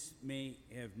 This may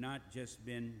have not just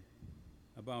been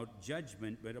about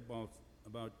judgment, but about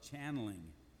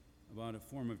channeling, about a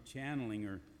form of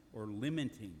channeling or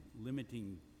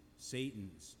limiting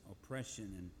Satan's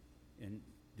oppression and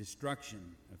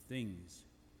destruction of things.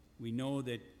 We know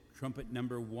that trumpet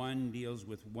number 1 deals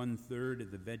with 1/3 of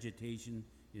the vegetation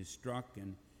is struck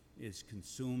and is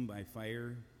consumed by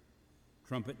fire.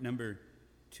 Trumpet number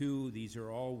 2, these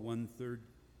are all 1/3,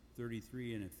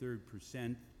 33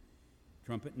 1/3%.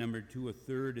 Trumpet number 2,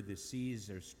 1/3 of the seas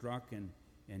are struck and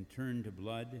turned to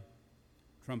blood.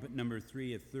 Trumpet number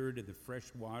 3, 1/3 of the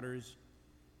fresh waters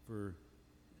are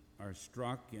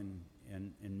struck and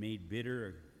made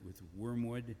bitter with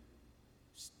wormwood.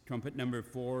 Trumpet number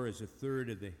 4 is 1/3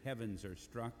 of the heavens are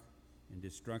struck in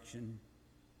destruction.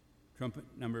 Trumpet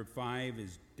number 5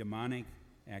 is demonic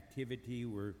activity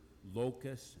where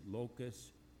locusts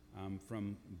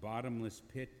from bottomless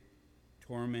pit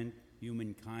torment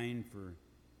humankind for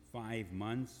 5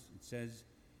 months, it says.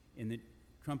 And the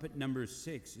trumpet number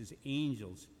 6 is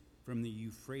angels from the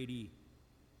Euphrates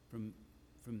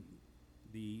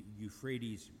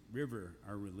River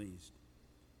are released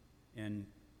and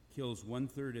kills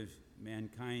 1/3 of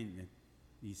mankind. That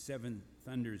these 7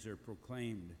 thunders are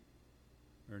proclaimed,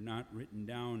 are not written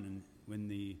down, and when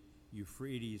the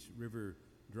Euphrates River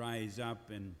dries up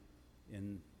and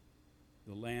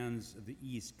the lands of the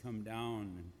east come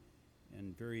down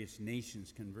and various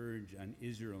nations converge on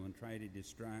Israel and try to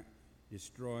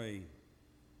destroy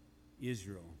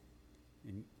Israel.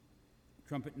 And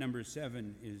trumpet number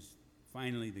 7 is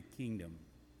finally the kingdom.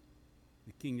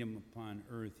 The kingdom upon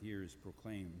earth here is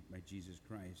proclaimed by Jesus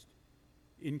Christ.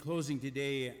 In closing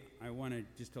today, I want to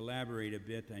just elaborate a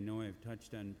bit. I know I've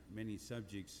touched on many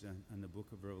subjects on the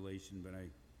book of Revelation, but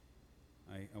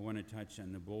I want to touch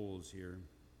on the bowls here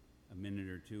a minute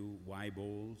or two. Why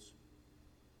bowls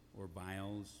or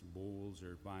vials? Bowls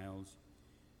or vials?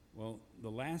 Well,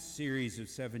 the last series of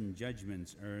 7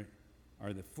 judgments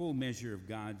are the full measure of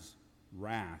God's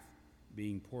wrath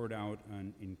being poured out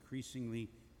on increasingly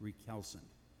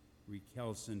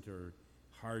recalcitrant or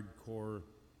hardcore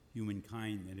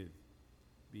humankind that have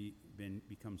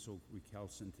become so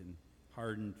recalcitrant and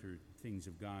hardened to things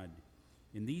of God.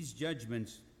 And these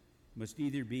judgments must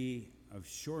either be of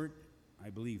short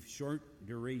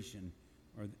duration,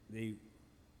 or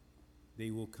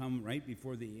they will come right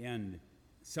before the end.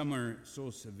 Some are so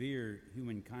severe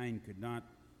humankind could not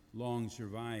long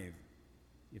survive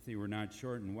if they were not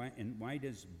short. And why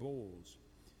does bowls?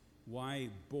 Why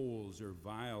bowls or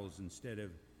vials instead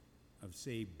of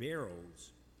say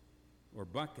barrels or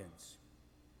buckets?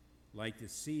 Like the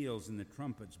seals and the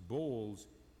trumpets, bowls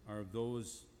are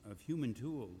those of human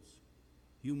tools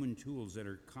that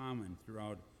are common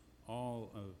throughout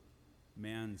all of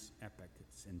man's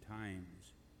epochs and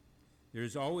times.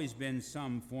 There's always been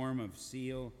some form of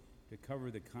seal to cover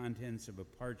the contents of a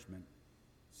parchment,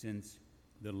 since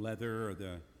the leather or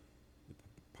the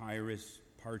papyrus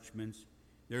parchments.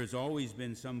 There's always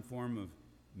been some form of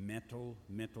metal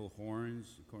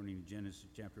horns, according to Genesis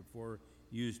chapter 4,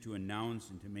 used to announce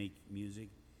and to make music.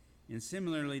 And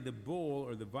similarly, the bowl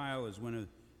or the vial is one of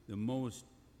the most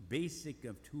basic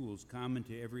of tools common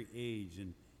to every age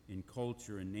and in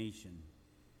culture and nation.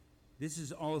 This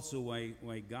is also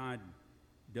why God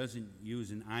doesn't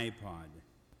use an iPod,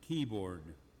 keyboard,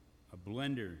 a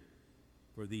blender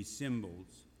for these symbols,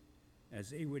 as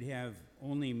they would have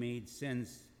only made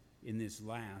sense in this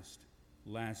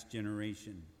last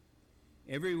generation.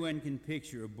 Everyone can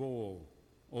picture a bowl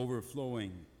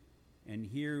overflowing, and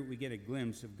here we get a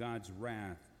glimpse of God's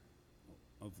wrath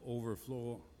of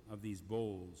overflow of these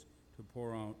bowls to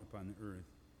pour out upon the earth.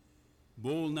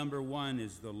 Bowl number 1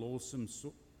 is the loathsome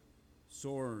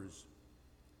sores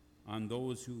on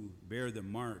those who bear the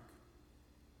mark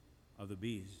of the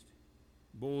beast.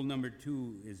 Bowl number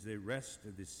 2 is the rest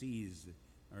of the seas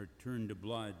are turned to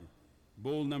blood.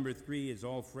 Bowl number 3 is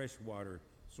all freshwater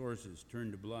sources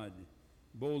turned to blood.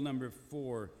 Bowl number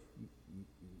 4,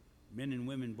 men and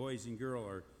women, boys and girls,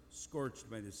 are scorched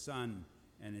by the sun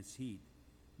and its heat.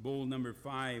 Bowl number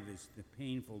 5 is the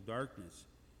painful darkness,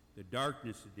 the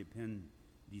darkness that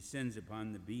descends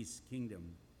upon the beast's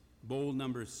kingdom. Bowl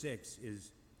number 6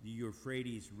 is the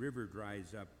Euphrates River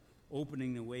dries up,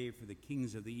 opening the way for the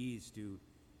kings of the east to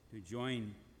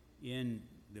join in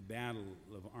the battle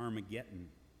of Armageddon.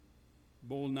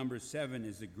 Bowl number 7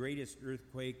 is the greatest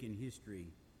earthquake in history,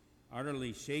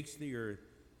 utterly shakes the earth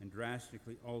and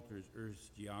drastically alters Earth's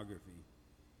geography.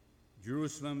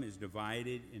 Jerusalem is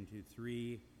divided into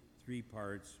three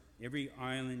parts. Every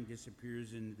island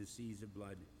disappears into the seas of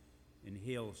blood, and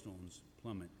hailstones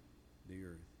plummet the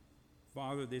earth.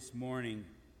 Father, this morning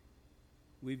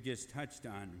we've just touched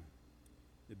on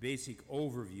the basic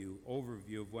overview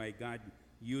of why God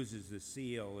uses the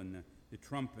seal and the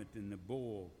trumpet and the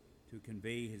bowl to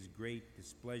convey his great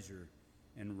displeasure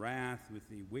and wrath with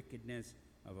the wickedness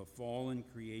of a fallen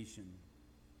creation.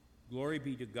 Glory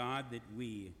be to God that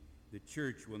we, the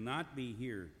church, will not be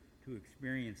here to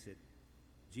experience it.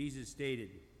 Jesus stated,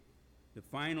 the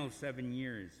final 7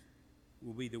 years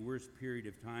will be the worst period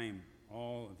of time,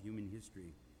 all of human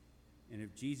history. And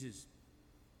if Jesus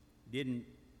didn't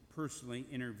personally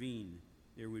intervene,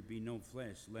 there would be no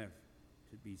flesh left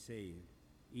to be saved.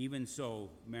 Even so,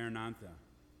 Maranatha.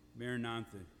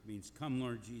 Maranatha means, come,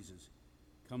 Lord Jesus.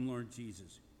 Come, Lord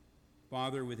Jesus.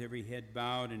 Father, with every head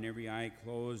bowed and every eye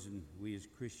closed, and we as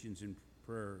Christians in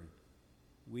prayer,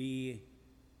 we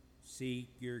seek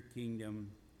your kingdom.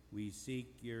 We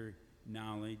seek your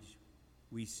knowledge.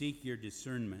 We seek your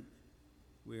discernment.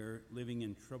 We are living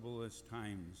in troublous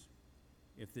times.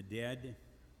 If the dead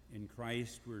in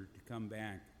Christ were to come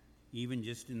back, even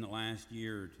just in the last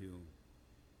year or two,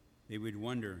 they would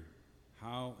wonder,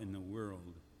 how in the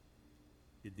world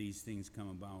did these things come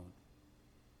about?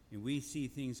 And we see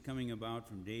things coming about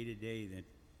from day to day that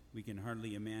we can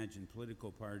hardly imagine.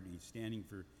 Political parties standing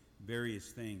for various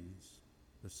things,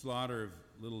 the slaughter of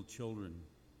little children,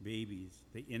 babies,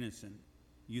 the innocent,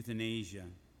 euthanasia,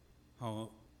 how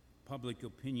public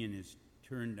opinion is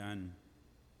turned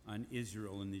on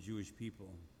Israel and the Jewish people,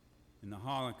 and the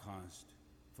Holocaust.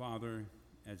 Father,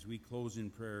 as we close in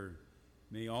prayer,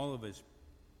 may all of us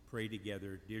pray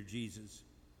together. Dear Jesus,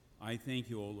 I thank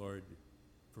you, O Lord,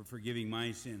 for forgiving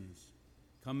my sins.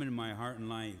 Come into my heart and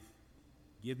life.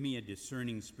 Give me a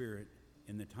discerning spirit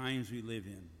in the times we live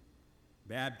in.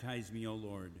 Baptize me, O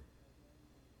Lord,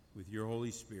 with your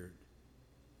Holy Spirit.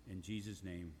 In Jesus'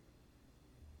 name,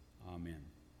 amen.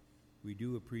 We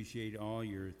do appreciate all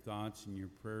your thoughts and your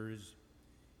prayers,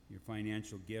 your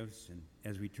financial gifts. And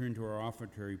as we turn to our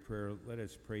offertory prayer, let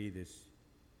us pray this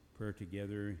prayer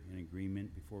together in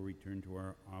agreement before we turn to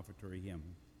our offertory hymn.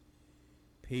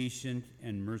 Patient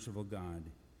and merciful God,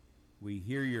 we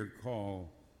hear your call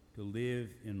to live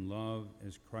in love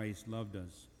as Christ loved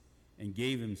us and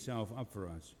gave himself up for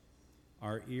us.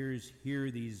 Our ears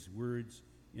hear these words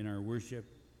in our worship.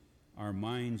 Our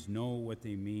minds know what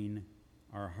they mean.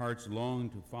 Our hearts long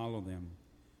to follow them.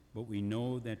 But we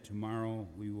know that tomorrow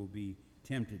we will be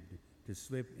tempted to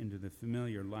slip into the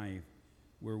familiar life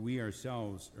where we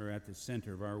ourselves are at the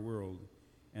center of our world,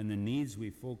 and the needs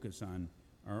we focus on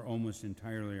are almost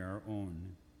entirely our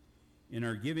own. In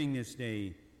our giving this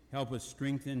day, help us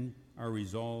strengthen our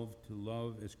resolve to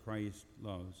love as Christ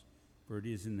loves. For it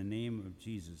is in the name of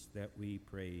Jesus that we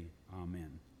pray.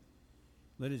 Amen.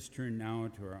 Let us turn now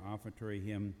to our offertory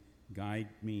hymn, Guide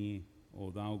Me, O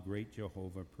Thou Great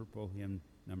Jehovah, purple hymn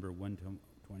number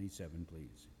 127,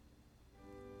 please.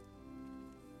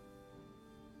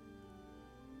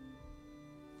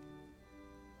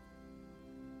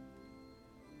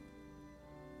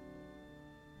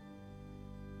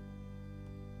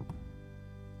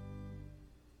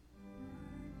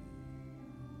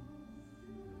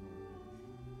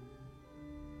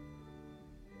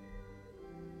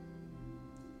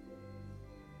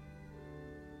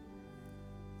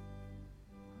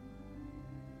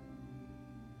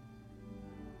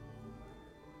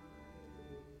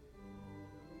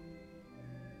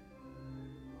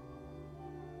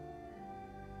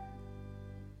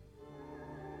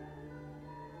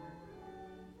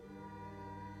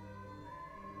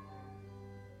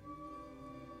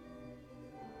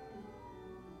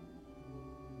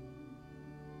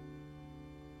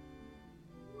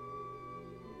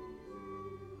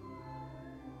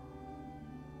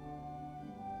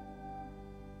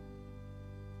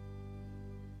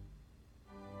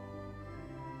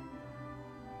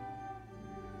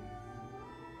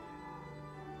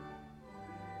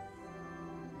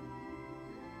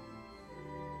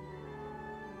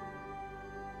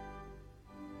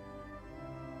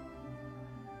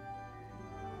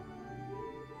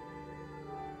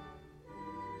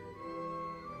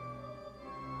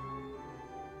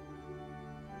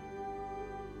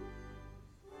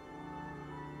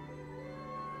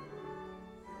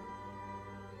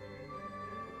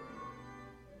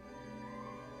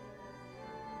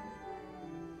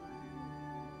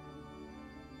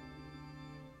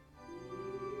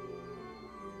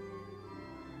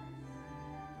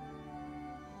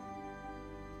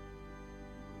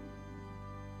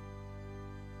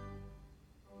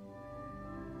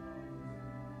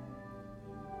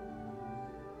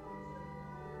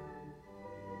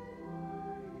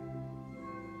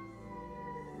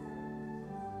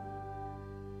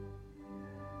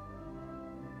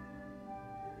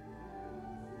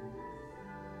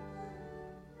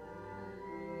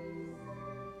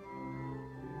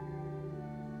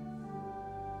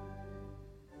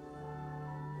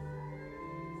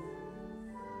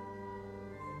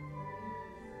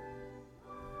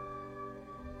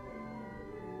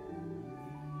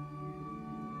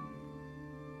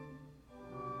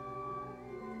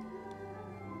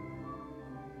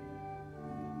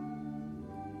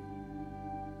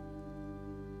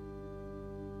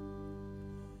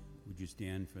 Would you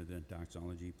stand for the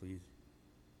doxology, please?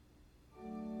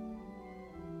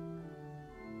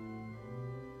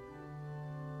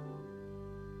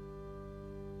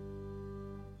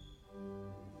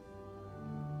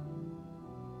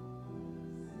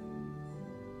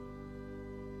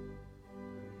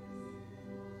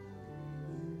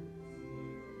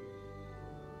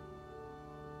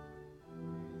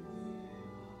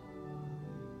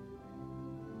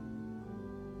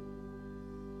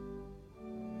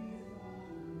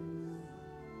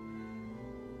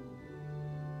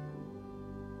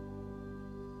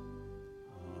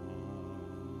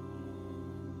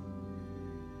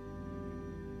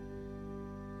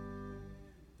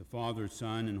 Father,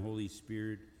 Son, and Holy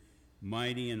Spirit,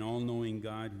 mighty and all-knowing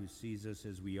God who sees us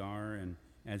as we are and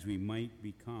as we might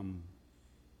become.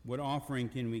 What offering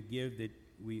can we give that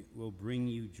we will bring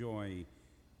you joy?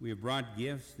 We have brought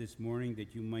gifts this morning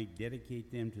that you might dedicate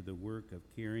them to the work of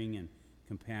caring and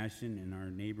compassion in our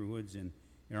neighborhoods and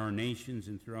in our nations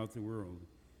and throughout the world.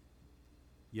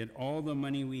 Yet all the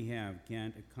money we have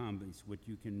can't accomplish what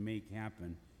you can make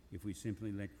happen if we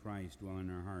simply let Christ dwell in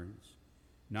our hearts.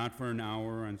 Not for an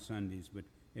hour on Sundays, but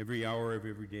every hour of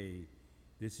every day.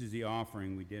 This is the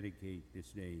offering we dedicate this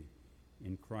day.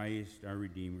 In Christ, our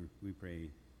Redeemer, we pray.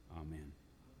 Amen.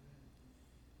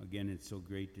 Again, it's so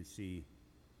great to see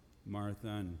Martha,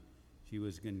 and she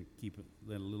was going to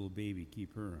let a little baby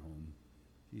keep her home.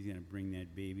 She's going to bring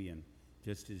that baby, and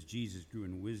just as Jesus grew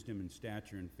in wisdom and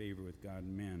stature and favor with God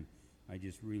and man, I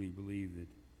just really believe that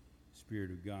the Spirit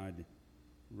of God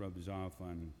rubs off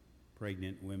on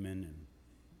pregnant women and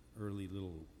early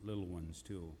little ones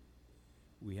too.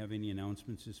 We have any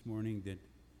announcements this morning that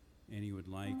Any would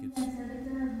like, Yes, it's, I'd like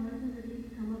to have Martha the baby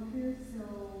come up here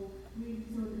so the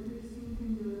Christine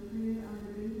can do a prayer on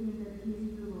the baby and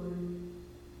dedication to the Lord.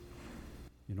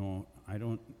 you know,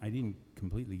 I didn't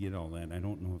completely get all that. I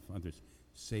don't know if others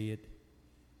say it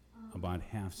about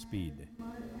half speed. I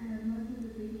have Martha the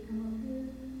baby come up here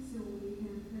so we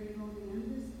can pray on the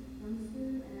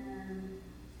youngster and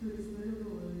for the Spirit of the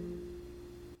Lord.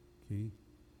 Okay?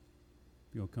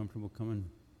 Feel comfortable coming,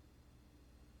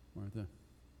 Martha?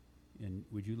 And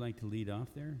would you like to lead off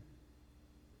there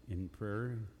in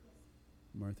prayer?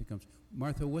 Martha comes.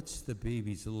 Martha, what's the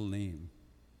baby's little name?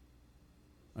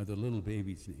 Or the little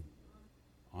baby's name?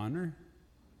 Honor?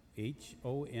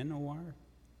 Honor?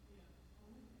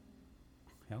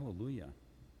 Hallelujah.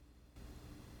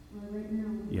 Well, right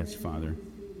now, Yes, Father. this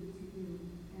baby to you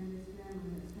and this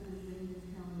family that's going to bring this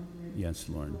town up right. Yes,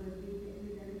 Lord. Lord, we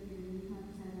dedicate and we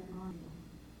prophesy that on you.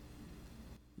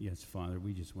 Yes, Father,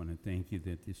 we just want to thank you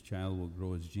that this child will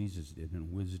grow as Jesus did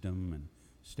in wisdom and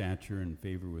stature and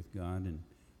favor with God and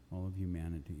all of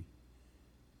humanity.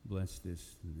 Bless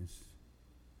this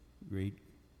great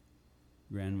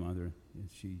grandmother that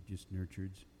she just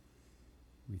nurtured.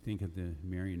 We think of the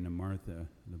Mary and the Martha,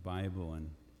 the Bible, and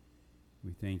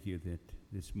we thank you that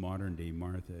this modern day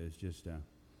Martha is just a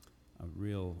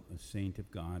saint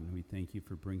of God, and we thank you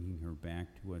for bringing her back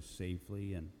to us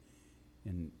safely,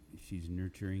 and she's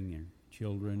nurturing her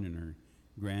children and her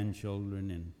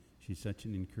grandchildren, and she's such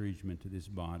an encouragement to this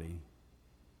body.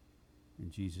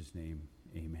 In Jesus' name,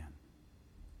 amen.